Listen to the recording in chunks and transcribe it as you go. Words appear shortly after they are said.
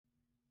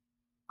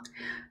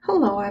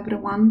Hello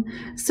everyone.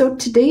 So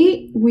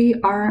today we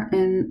are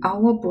in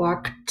our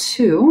block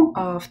 2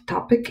 of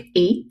topic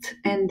 8,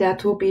 and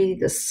that will be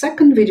the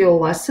second video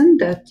lesson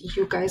that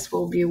you guys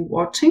will be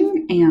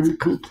watching and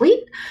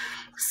complete.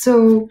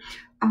 So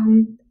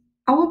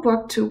our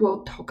block 2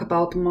 will talk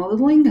about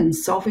modeling and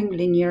solving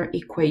linear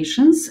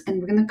equations, and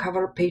we're going to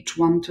cover page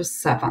 1 to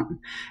 7,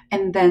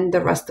 and then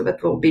the rest of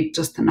it will be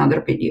just another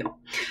video.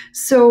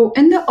 So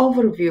in the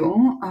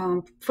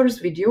overview,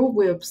 first video,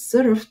 we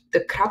observed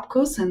the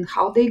krapkos and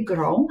how they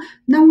grow.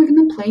 Now we're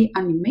going to play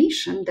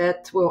animation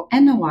that will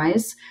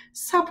analyze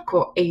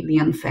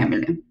subco-alien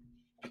family.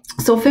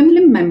 So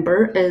family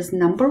member is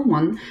number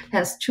 1,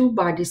 has 2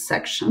 body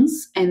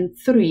sections and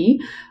 3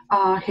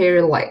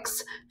 hairy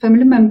legs.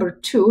 Family member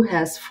 2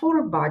 has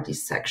 4 body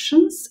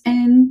sections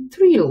and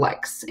 3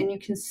 legs. And you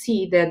can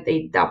see that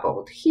they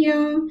doubled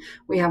here.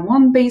 We have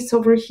 1 base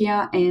over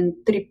here and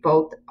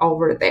tripled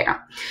over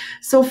there.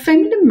 So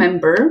family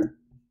member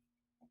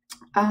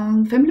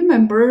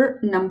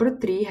number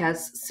 3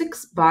 has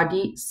 6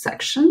 body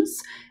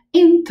sections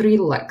in 3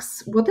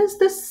 legs. What is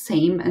the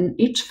same in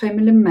each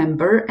family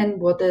member and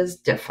what is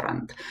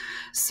different?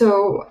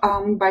 So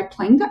by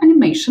playing the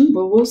animation,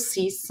 we will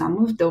see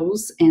some of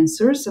those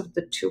answers of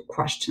the 2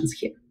 questions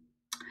here.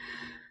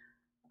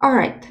 All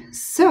right,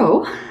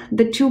 so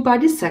the 2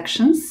 body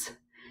sections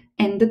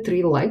and the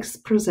 3 legs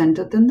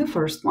presented in the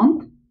first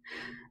one.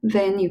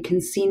 Then you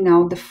can see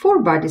now the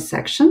 4 body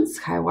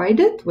sections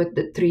highlighted with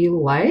the 3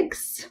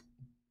 legs.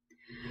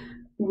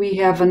 We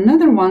have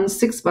another one,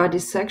 6 body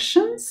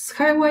sections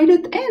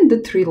highlighted and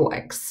the 3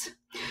 legs.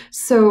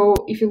 So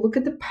if you look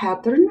at the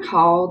pattern,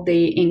 how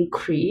they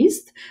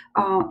increased,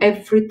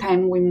 every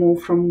time we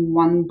move from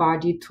one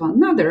body to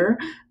another,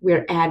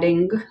 we're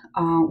adding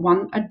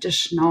 1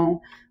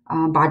 additional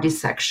body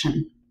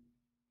section.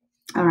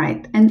 All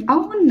right, and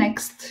our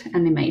next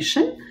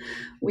animation,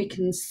 we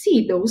can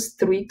see those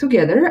 3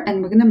 together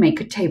and we're going to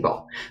make a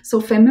table. So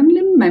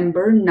family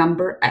member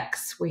number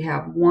X, we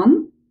have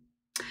 1,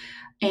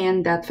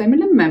 and that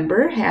family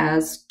member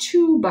has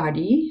 2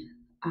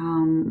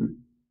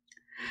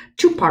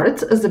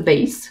 parts as a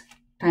base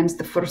times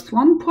the first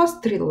one plus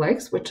 3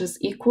 legs, which is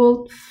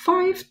equal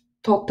 5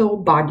 total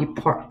body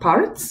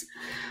parts.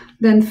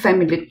 Then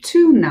family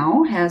 2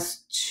 now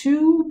has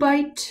 2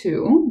 by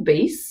 2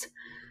 base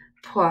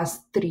plus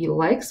 3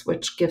 legs,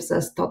 which gives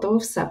us total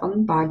of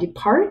 7 body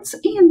parts.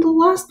 And the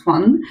last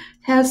one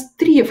has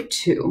 3 of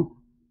 2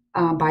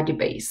 body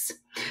base.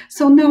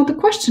 So now the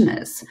question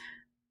is,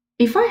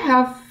 if I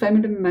have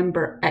family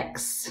member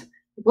X,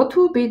 what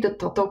will be the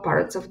total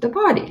parts of the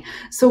body?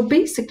 So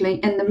basically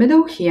in the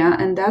middle here,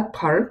 in that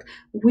part,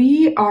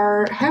 we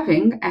are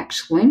having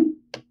actually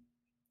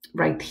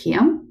right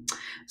here.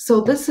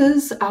 So this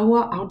is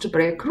our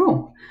algebraic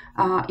rule.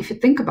 If you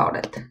think about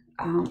it,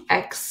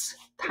 X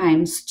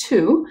times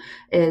 2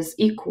 is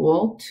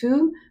equal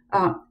to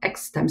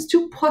X times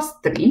 2 plus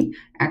 3.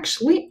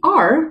 Actually,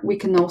 we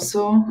can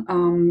also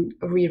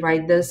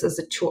rewrite this as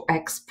a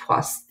 2X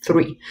plus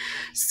 3.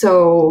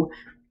 So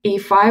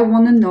if I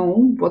want to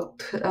know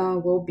what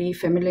will be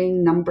family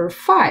number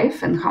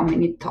 5 and how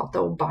many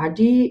total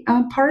body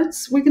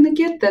parts we're going to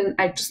get, then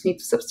I just need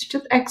to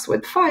substitute X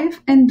with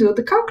 5 and do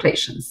the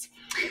calculations.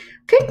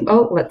 Okay,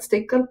 well, let's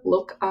take a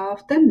look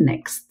at the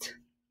next.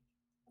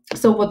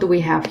 So what do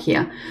we have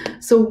here?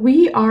 So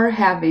we are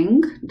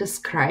having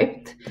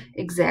described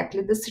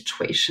exactly the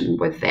situation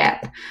with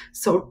that.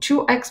 So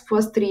 2x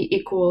plus 3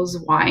 equals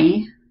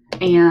y,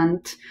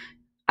 and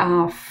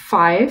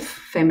 5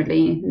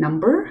 family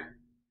number.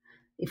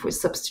 If we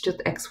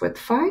substitute x with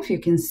 5, you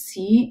can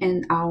see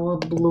in our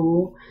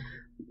blue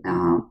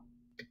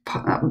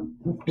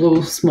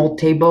small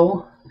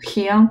table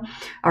here,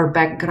 our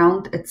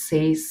background, it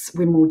says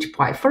we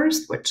multiply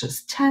first, which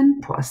is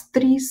 10 plus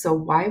 3, so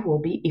y will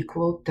be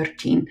equal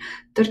 13.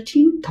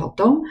 13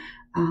 total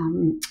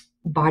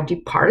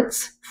body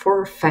parts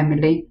for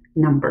family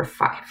number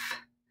 5.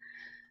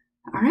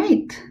 All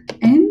right,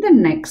 and the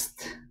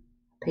next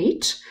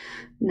page.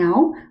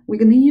 Now we're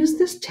going to use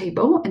this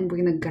table and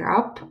we're going to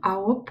grab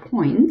our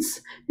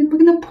points and we're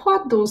going to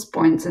plot those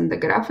points in the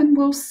graph and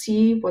we'll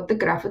see what the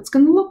graph is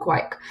going to look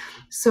like.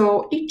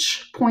 So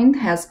each point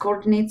has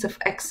coordinates of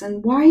x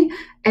and y.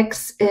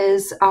 X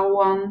is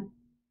our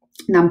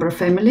number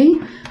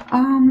family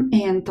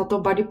and total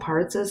body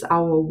parts is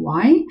our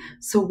y.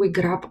 So we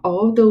grab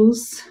all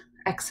those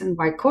x and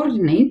y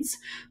coordinates,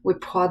 we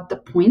plot the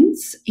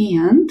points,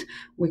 and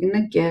we're going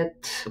to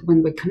get,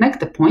 when we connect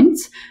the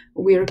points,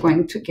 we're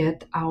going to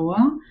get our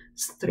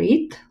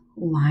straight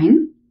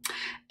line.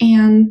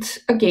 And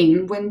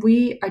again,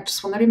 I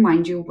just want to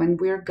remind you, when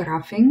we're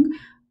graphing,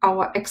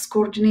 our x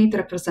coordinate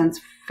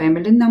represents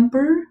family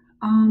number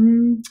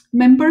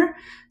member.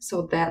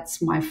 So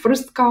that's my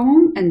first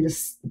column, and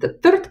the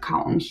third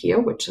column here,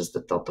 which is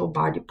the total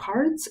body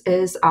parts,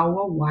 is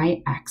our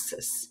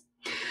y-axis.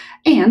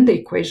 And the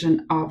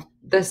equation of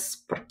this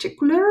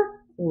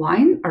particular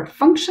line or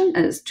function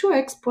is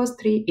 2x plus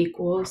 3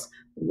 equals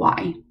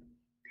y.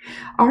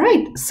 All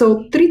right,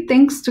 so 3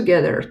 things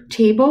together: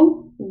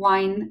 table,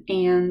 line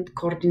and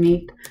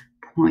coordinate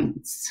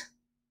points.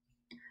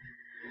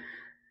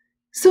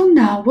 So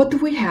now what do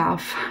we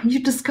have?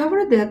 You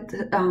discover that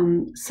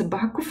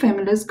Sabaku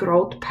family's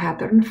growth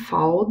pattern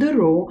follow the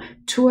rule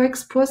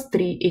 2x plus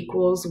 3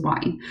 equals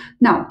y.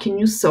 Now, can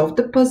you solve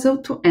the puzzle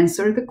to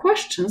answer the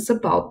questions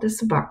about the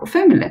Sabaku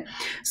family?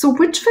 So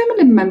which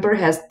family member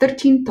has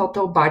 13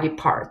 total body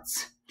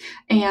parts?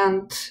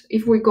 And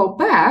if we go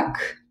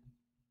back,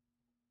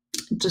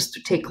 just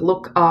to take a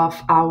look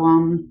of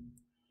our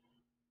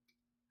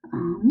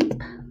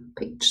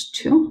page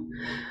 2,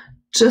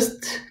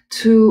 just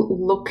to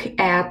look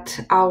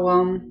at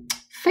our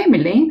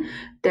family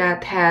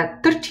that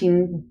had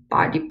 13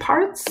 body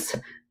parts,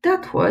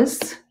 that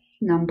was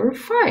number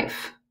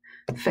 5,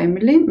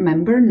 family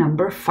member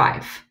number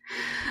 5.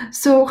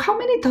 So how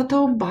many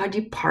total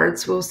body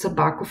parts will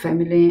Sabaku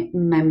family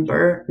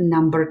member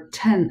number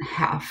 10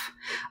 have?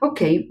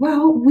 Okay,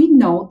 well, we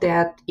know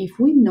that if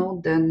we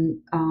know the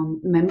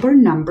member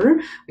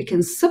number, we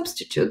can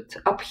substitute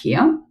up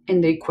here in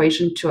the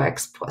equation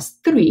 2x plus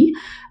 3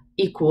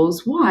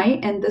 equals y,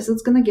 and this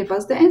is going to give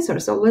us the answer.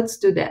 So let's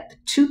do that.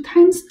 2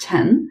 times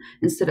 10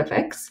 instead of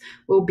x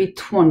will be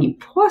 20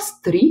 plus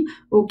 3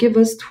 will give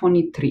us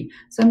 23.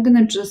 So I'm going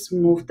to just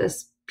move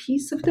this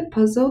piece of the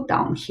puzzle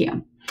down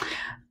here.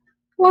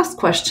 Last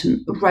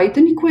question, write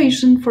an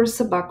equation for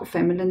Sabaku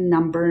family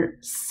number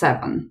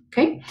 7,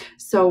 okay?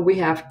 So we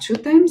have 2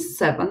 times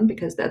 7,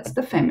 because that's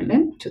the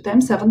family, 2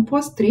 times 7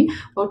 plus 3,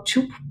 well,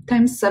 2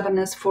 times 7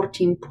 is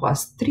 14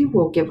 plus 3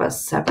 will give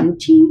us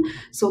 17,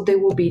 so there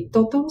will be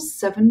total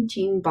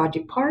 17 body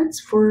parts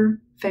for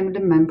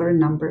family member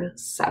number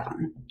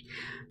 7.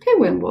 Okay,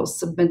 we'll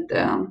submit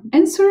the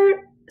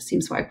answer.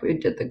 Seems like we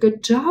did a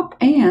good job,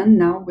 and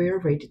now we're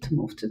ready to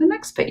move to the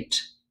next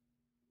page.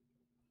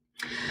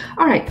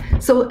 All right,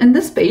 so in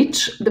this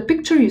page, the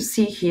picture you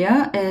see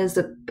here is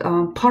a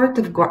part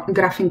of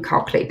graphing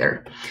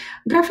calculator.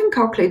 Graphing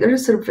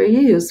calculators are very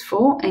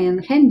useful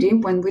and handy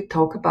when we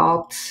talk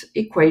about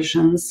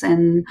equations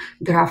and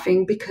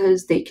graphing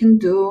because they can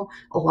do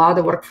a lot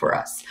of work for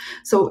us.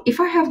 So if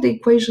I have the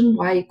equation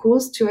y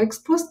equals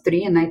 2x plus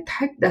 3 and I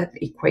type that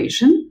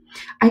equation,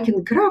 I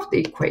can graph the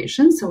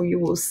equation. So you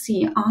will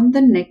see on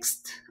the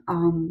next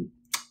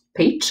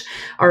page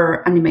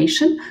or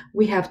animation,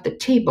 we have the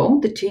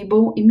table. The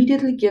table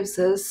immediately gives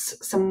us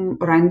some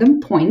random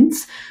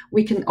points.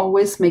 We can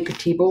always make a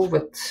table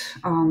with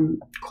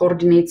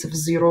coordinates of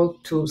 0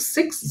 to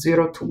 6,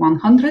 0 to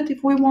 100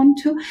 if we want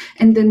to,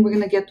 and then we're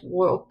going to get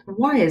what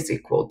y is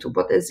equal to,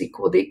 what is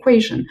equal to the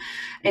equation.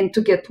 And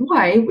to get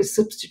y, we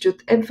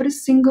substitute every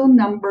single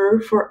number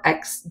for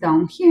x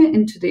down here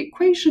into the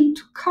equation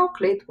to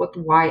calculate what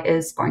y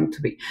is going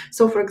to be.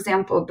 So for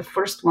example, the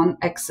first one,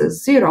 x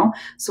is 0,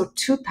 so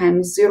 2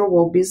 times 0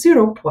 will be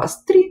 0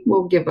 plus 3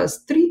 will give us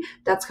 3.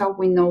 That's how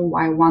we know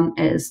y1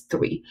 is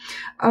 3.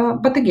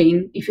 But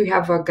again, if you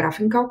have a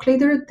graphing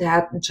calculator,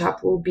 that job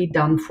will be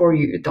done for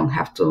you. You don't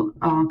have to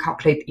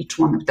calculate each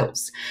one of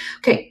those.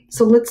 Okay,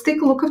 so let's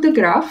take a look at the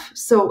graph.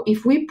 So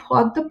if we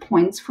plot the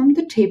points from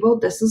the table,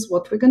 this is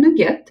what we're going to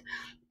get.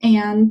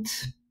 And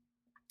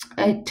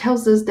it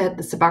tells us that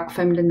the Sabaku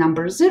family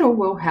number 0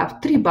 will have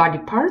 3 body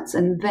parts,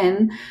 and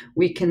then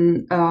we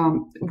can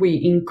we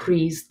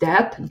increase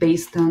that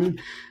based on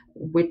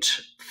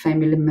which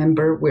family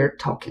member we're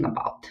talking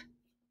about.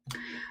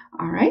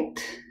 All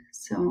right,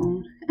 so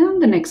on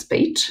the next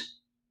page,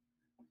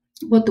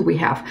 what do we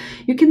have?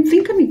 You can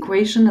think of an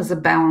equation as a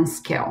balance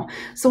scale.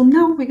 So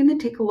now we're going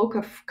to take a look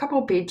at a couple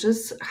of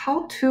pages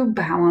how to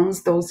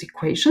balance those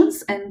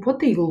equations and what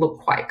they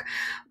look like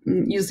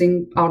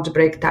using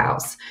algebraic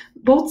tiles.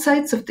 Both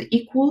sides of the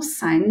equal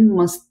sign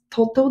must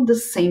total the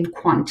same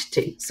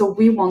quantity. So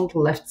we want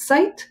left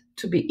side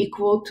to be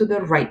equal to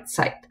the right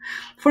side.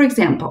 For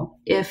example,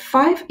 if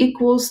 5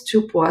 equals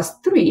 2 plus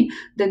 3,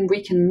 then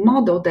we can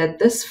model that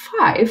this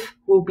 5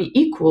 will be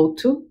equal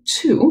to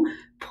 2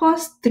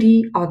 plus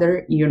 3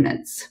 other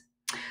units.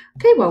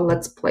 Okay, well,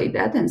 let's play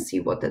that and see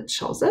what it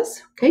shows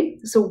us. Okay,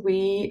 so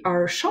we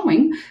are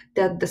showing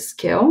that the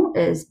scale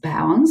is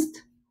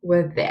balanced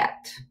with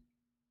that.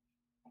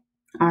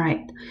 All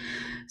right,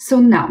 so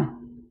now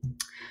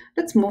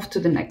let's move to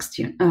the next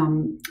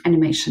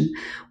animation.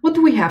 What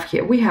do we have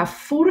here? We have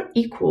 4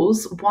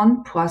 equals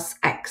 1 plus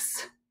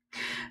x.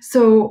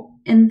 So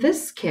in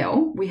this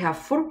scale, we have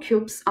 4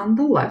 cubes on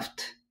the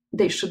left.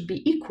 They should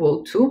be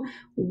equal to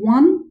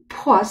 1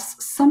 plus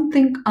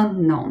something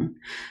unknown.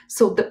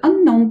 So the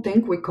unknown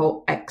thing we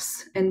call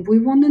x, and we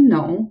want to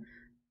know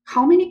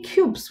how many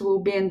cubes will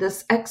be in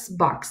this x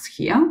box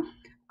here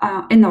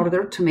in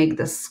order to make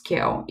the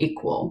scale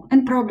equal.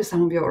 And probably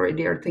some of you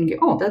already are thinking,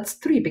 oh, that's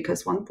 3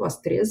 because 1 plus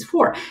 3 is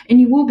 4.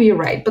 And you will be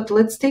right, but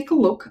let's take a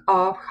look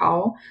at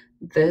how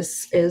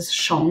this is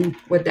shown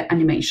with the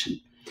animation.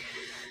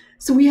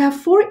 So we have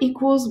 4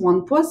 equals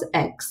 1 plus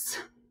x.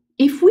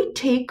 If we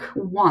take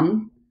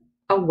 1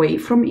 away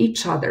from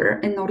each other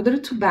in order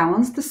to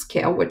balance the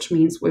scale, which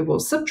means we will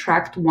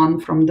subtract 1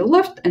 from the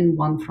left and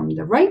 1 from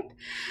the right,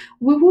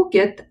 we will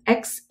get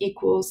x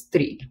equals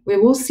 3. We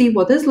will see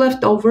what is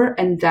left over,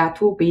 and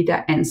that will be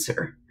the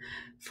answer.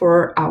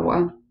 for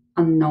our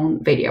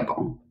unknown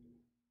variable.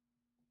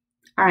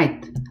 All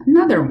right,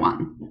 another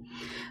one.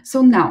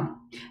 So now,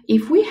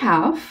 if we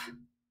have,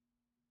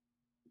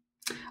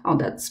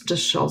 that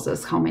just shows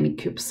us how many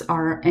cubes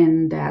are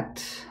in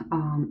that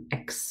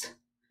X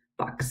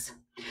box.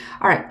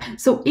 All right,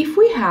 so if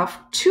we have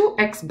two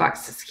X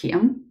boxes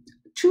here,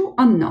 two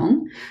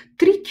unknown,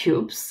 3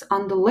 cubes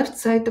on the left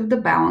side of the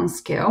balance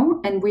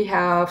scale, and we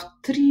have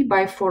 3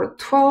 by 4,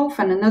 12,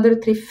 and another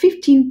 3,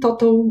 15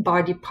 total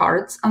body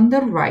parts on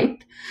the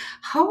right,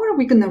 how are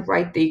we going to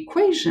write the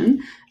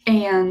equation,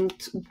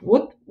 and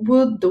what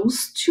would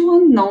those two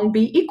unknown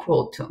be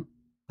equal to?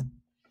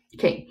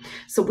 Okay,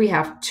 so we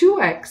have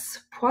 2x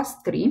plus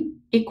 3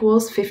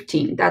 equals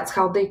 15. That's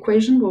how the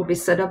equation will be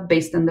set up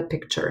based on the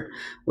picture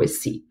we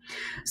see.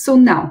 So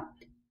now,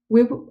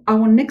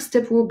 our next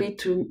step will be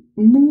to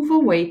move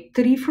away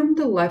 3 from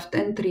the left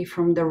and 3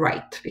 from the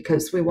right,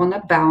 because we want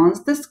to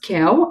balance the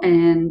scale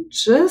and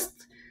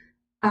just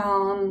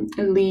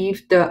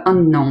leave the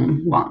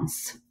unknown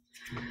ones.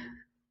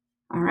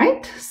 All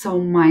right, so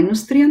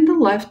minus 3 on the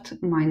left,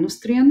 minus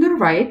 3 on the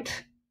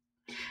right,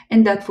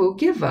 and that will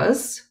give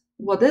us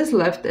what is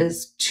left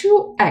is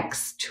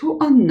 2x, 2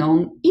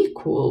 unknown,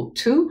 equal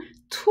to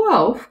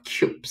 12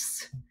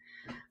 cubes.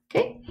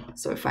 Okay,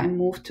 so if I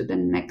move to the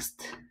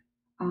next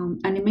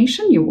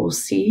animation, you will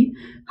see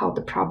how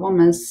the problem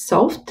is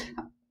solved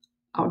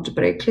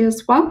algebraically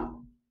as well.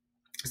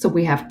 So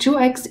we have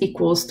 2x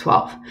equals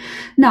 12.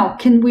 Now,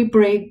 can we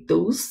break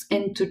those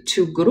into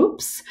two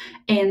groups?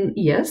 And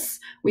yes,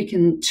 we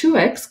can.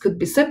 2x could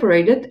be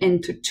separated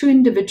into two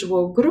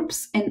individual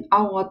groups, and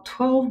our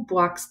 12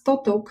 blocks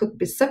total could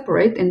be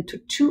separated into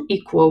two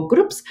equal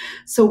groups.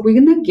 So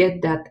we're going to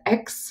get that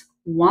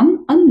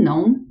x1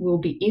 unknown will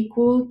be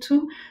equal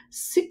to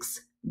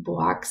 6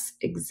 blocks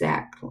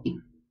exactly.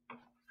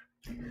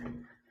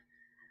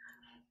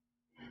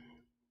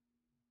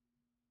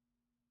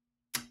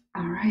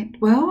 All right,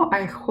 well,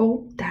 I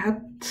hope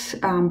that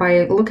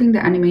by looking at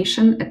the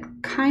animation, it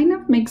kind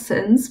of makes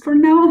sense for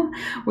now.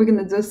 We're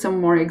going to do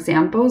some more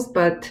examples,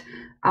 but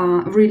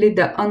really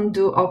the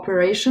undo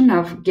operation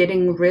of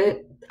getting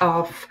rid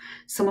of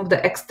some of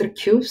the extra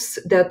cubes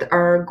that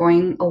are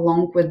going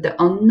along with the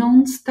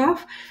unknown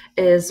stuff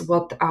is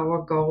what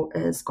our goal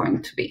is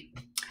going to be.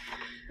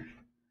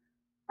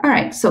 All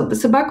right, so the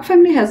Subaku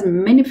family has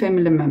many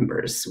family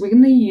members. We're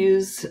going to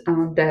use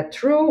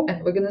that row,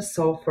 and we're going to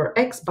solve for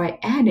x by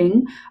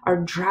adding or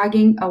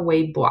dragging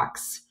away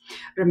blocks.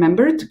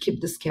 Remember to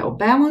keep the scale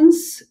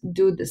balance,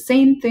 do the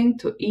same thing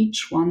to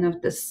each one of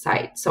the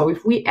sides. So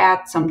if we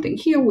add something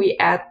here, we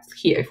add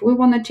here. If we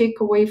want to take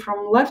away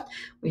from left,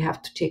 we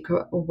have to take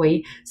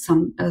away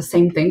some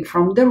same thing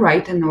from the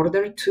right in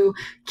order to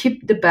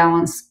keep the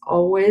balance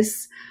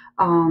always,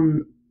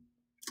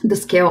 the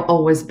scale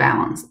always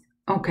balanced.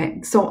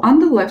 Okay, so on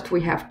the left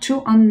we have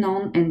 2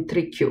 unknown and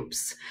 3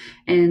 cubes.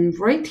 And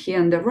right here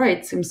on the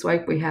right seems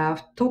like we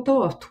have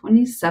total of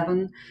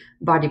 27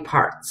 body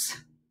parts.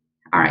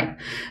 All right,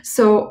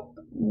 so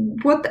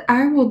what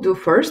I will do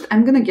first,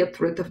 I'm going to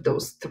get rid of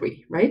those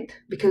 3, right?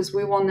 Because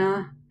we want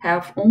to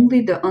have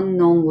only the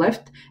unknown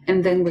left,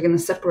 and then we're going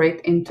to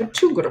separate into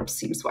 2 groups,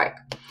 seems like.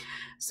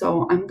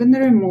 So I'm going to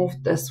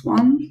remove this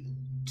 1,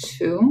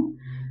 2,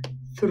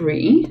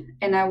 3,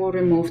 and I will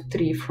remove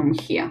 3 from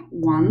here.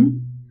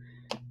 1,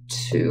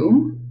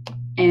 2,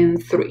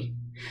 and 3.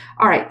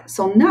 All right,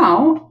 so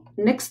now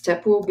next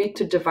step will be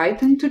to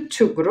divide into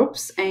 2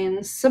 groups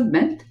and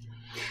submit.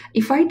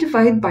 If I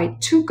divide by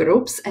 2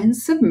 groups and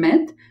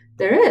submit,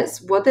 there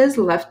is what is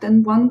left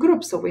in one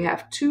group. So we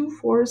have 2,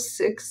 4,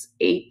 6,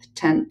 8,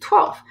 10,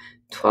 12.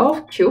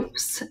 12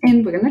 cubes,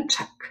 and we're going to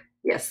check.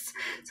 Yes,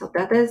 so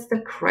that is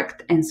the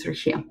correct answer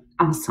here.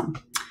 Awesome.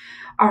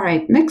 All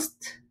right,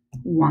 next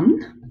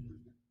one.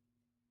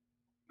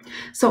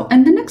 So,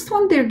 and the next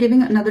one, they're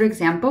giving another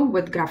example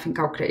with graphing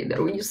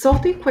calculator. You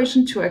solve the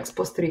equation 2x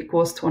plus 3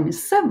 equals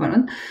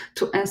 27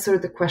 to answer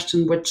the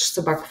question which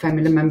Subaku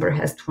family member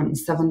has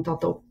 27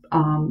 total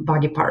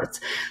body parts.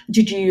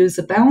 Did you use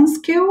a balance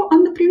scale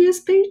on the previous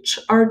page,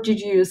 or did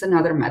you use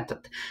another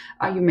method?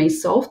 You may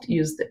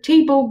use the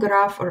table,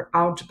 graph, or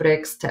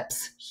algebraic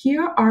steps.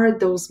 Here are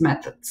those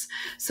methods.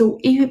 So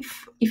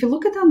if you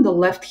look at on the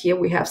left here,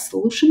 we have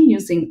solution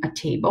using a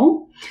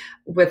table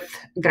with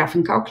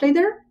graphing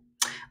calculator.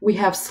 We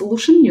have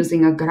solution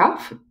using a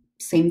graph.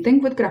 Same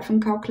thing with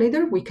graphing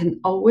calculator. We can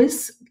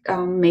always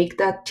make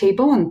that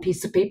table on a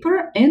piece of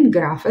paper and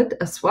graph it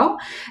as well.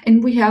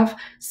 And we have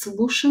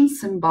solution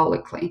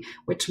symbolically,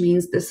 which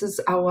means this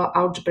is our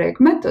algebraic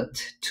method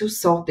to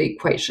solve the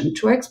equation.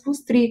 2x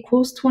plus 3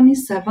 equals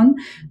 27.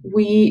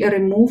 We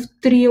remove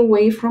 3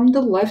 away from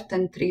the left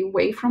and 3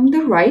 away from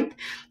the right.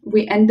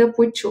 We end up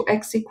with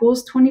 2x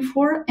equals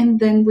 24, and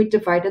then we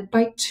divide it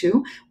by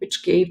 2,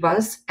 which gave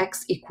us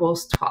x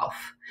equals 12.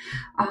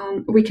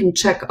 We can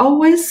check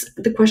always.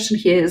 The question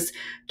here is,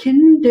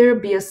 can there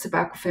be a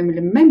Sebaku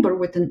family member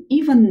with an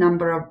even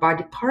number of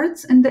body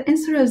parts? And the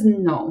answer is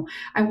no.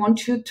 I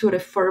want you to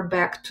refer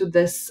back to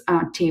this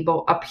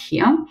table up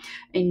here,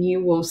 and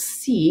you will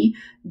see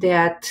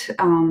that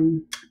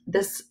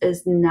this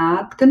is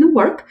not going to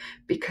work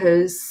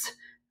because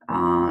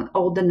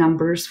all the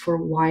numbers for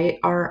Y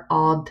are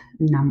odd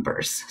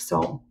numbers,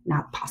 so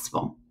not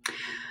possible.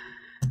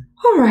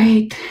 All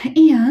right,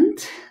 and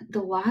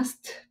the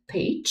last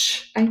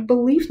page, I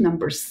believe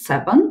number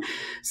 7.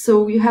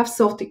 So you have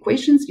solved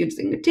equations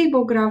using a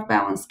table, graph,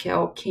 balance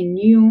scale. Can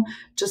you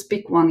just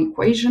pick one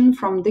equation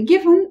from the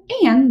given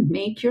and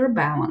make your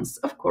balance?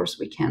 Of course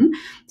we can.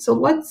 So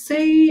let's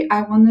say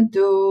I want to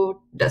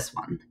do this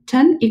one.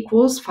 10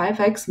 equals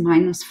 5x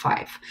minus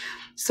 5.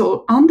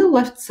 So on the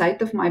left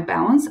side of my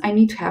balance, I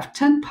need to have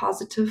 10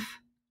 positive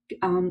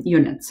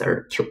units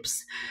or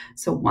cubes.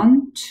 So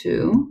 1,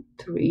 2,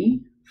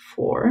 3,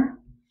 4,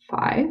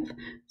 5,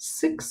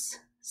 6,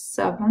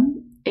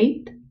 7,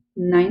 8,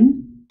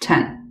 9,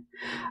 10.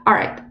 All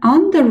right,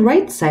 on the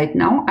right side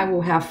now, I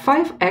will have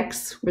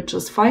 5x, which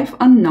is 5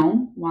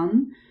 unknown.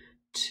 1,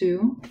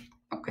 2,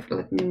 okay,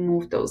 let me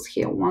move those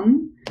here.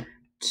 1,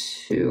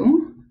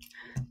 2,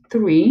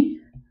 3,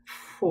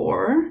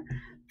 4,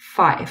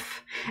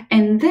 5.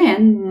 And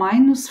then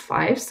minus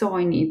 5, so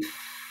I need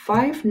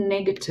 5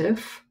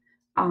 negative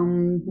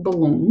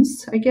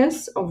balloons, I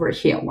guess, over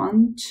here.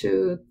 1,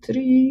 2,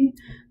 3,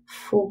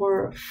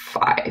 4,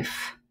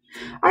 5.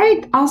 All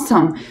right,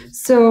 awesome.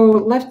 So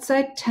left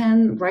side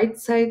 10, right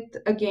side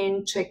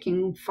again,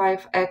 checking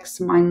 5x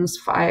minus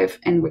 5,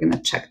 and we're going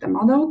to check the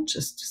model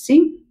just to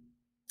see.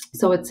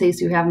 So it says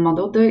you have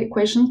modeled the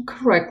equation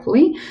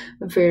correctly.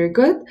 Very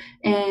good.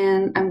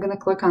 And I'm going to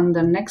click on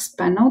the next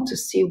panel to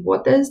see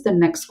what is the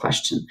next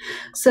question.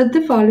 Set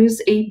the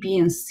values a, b,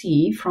 and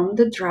c from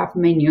the drop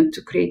menu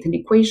to create an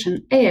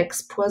equation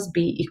ax plus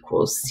b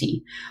equals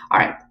c. All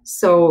right.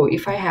 So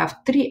if I have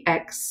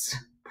 3x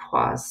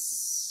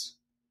plus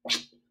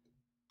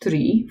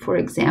 3, for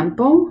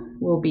example,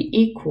 will be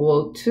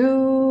equal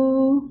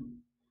to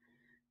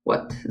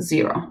what?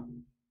 0.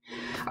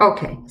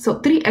 Okay, so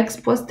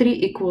 3x plus 3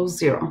 equals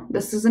 0.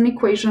 This is an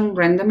equation,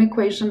 random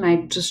equation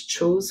I just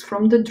chose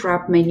from the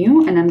drop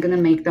menu, and I'm going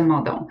to make the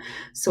model.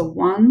 So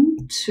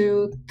 1,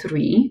 2,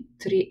 3,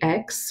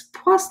 3x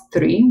plus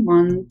 3,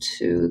 1,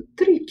 2,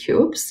 3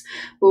 cubes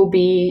will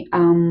be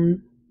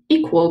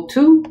equal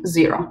to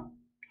 0.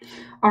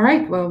 All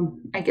right, well,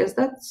 I guess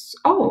that's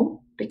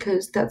all,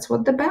 because that's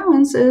what the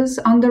balance is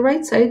on the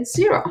right side,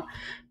 0.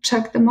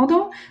 Check the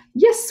model.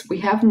 Yes, we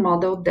have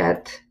modeled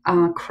that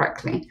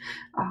correctly.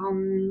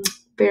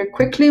 Very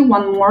quickly,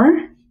 one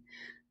more.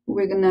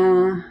 We're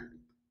gonna,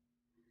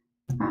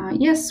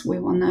 yes, we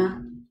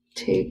wanna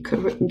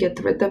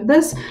get rid of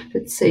this.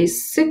 Let's say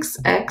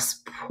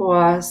 6x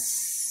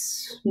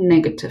plus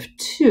negative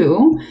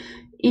 2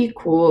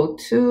 equal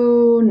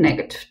to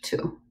negative 2.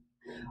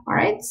 All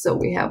right, so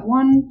we have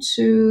 1,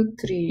 2,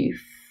 3,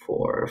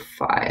 4,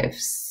 5,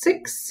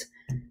 6.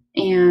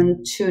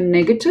 And 2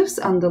 negatives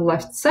on the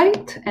left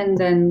side, and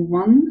then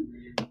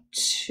 1,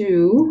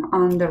 2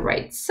 on the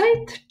right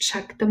side.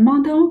 Check the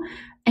model,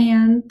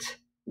 and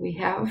we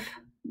have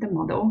the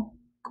model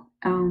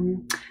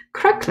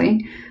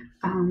correctly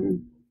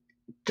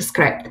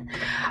described.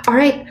 All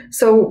right,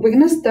 so we're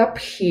gonna stop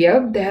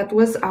here. That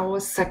was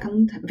our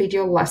second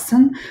video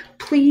lesson.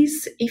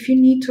 Please, if you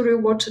need to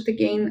rewatch it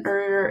again,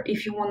 or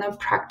if you want to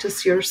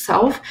practice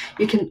yourself,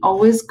 you can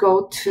always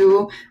go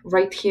to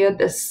right here,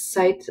 the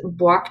site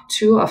block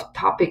 2 of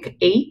topic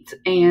 8,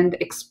 and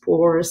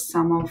explore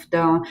some of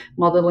the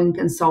modeling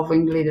and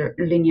solving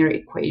linear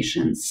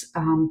equations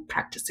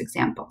practice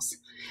examples.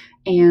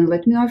 And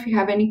let me know if you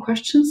have any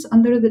questions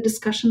under the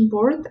discussion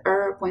board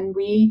or when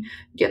we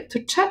get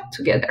to chat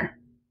together.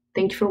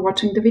 Thank you for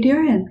watching the video,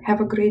 and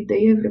have a great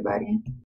day, everybody.